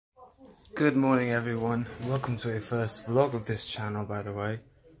Good morning everyone, welcome to a first vlog of this channel by the way.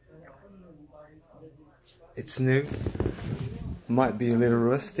 It's new, might be a little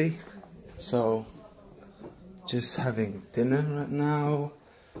rusty, so just having dinner right now.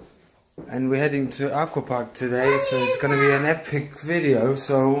 And we're heading to Aqua Park today, so it's gonna be an epic video,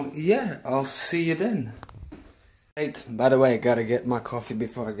 so yeah, I'll see you then. Wait, by the way, I gotta get my coffee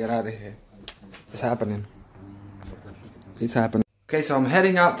before I get out of here. It's happening. It's happening. Okay, so I'm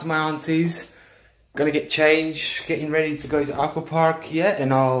heading out to my auntie's. Gonna get changed, getting ready to go to Aqua Park, yeah,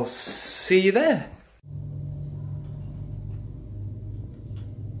 and I'll see you there.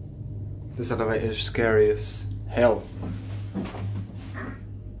 This elevator is scary as hell.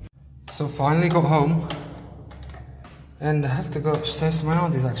 So finally got home, and I have to go upstairs to my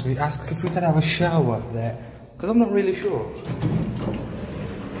auntie's actually, ask if we could have a shower there, because I'm not really sure.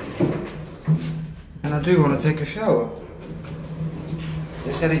 And I do want to take a shower.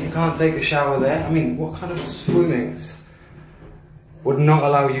 They said that you can't take a shower there. I mean, what kind of swimmings would not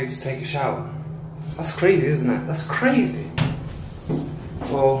allow you to take a shower? That's crazy, isn't it? That's crazy.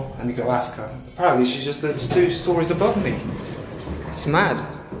 Well, I need to go ask her. Apparently she just lives 2 stories above me. It's mad.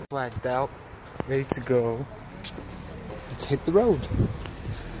 Flagged out, ready to go. Let's hit the road.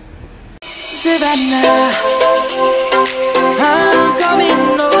 Savannah, I'm coming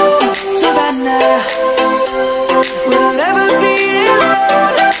home. Savannah, we'll never be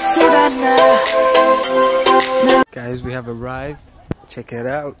alone. Savannah. Guys, we have arrived. Check it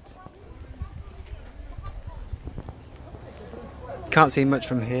out. Can't see much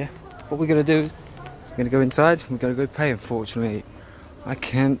from here. What we're gonna do is we're gonna go inside. We're gonna go pay. Unfortunately, I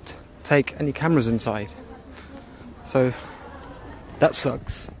can't take any cameras inside, so that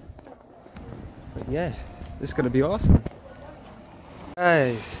sucks. But yeah, this is gonna be awesome.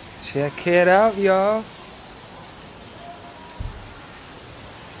 Guys, check it out, y'all.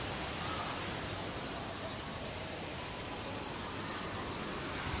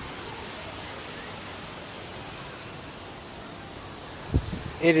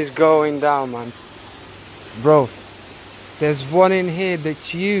 It is going down, man. Bro, there's one in here that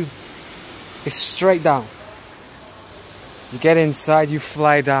it's straight down. You get inside, you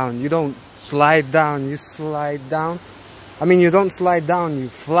fly down. You don't slide down, you slide down. I mean, you don't slide down, you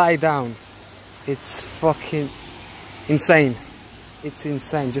fly down. It's fucking insane. It's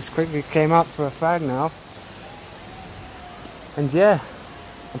insane. Just quickly came out for a fag now. And yeah,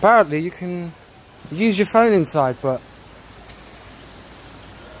 apparently you can use your phone inside, but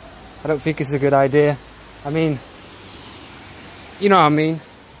I don't think it's a good idea. I mean, you know what I mean.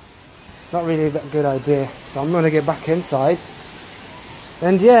 Not really that good idea. So I'm gonna get back inside.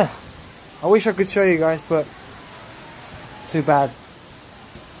 And yeah, I wish I could show you guys, but too bad.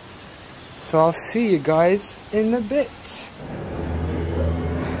 So I'll see you guys in a bit.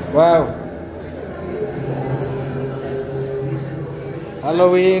 Wow.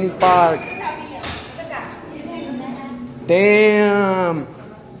 Halloween Park. Damn.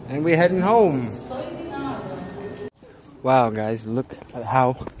 And we're heading home. Wow guys, look at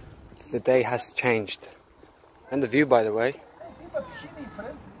how the day has changed. And the view, by the way.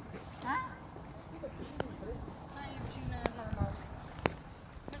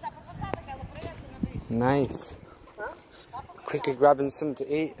 Nice. Quickly grabbing something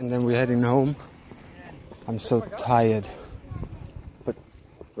to eat and then we're heading home. I'm so tired. But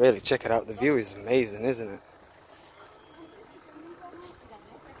really, check it out. The view is amazing, isn't it?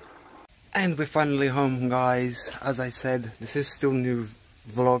 And we're finally home, guys. As I said, this is still new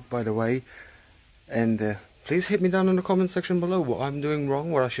vlog, by the way. And please hit me down in the comment section below what I'm doing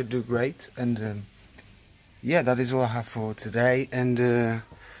wrong, what I should do great. And yeah, that is all I have for today. And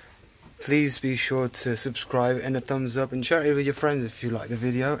please be sure to subscribe and a thumbs up and share it with your friends if you like the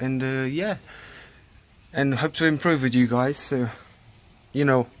video. And yeah, and hope to improve with you guys. So, you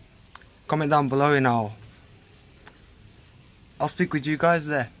know, comment down below and I'll speak with you guys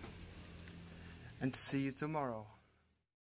there. And see you tomorrow.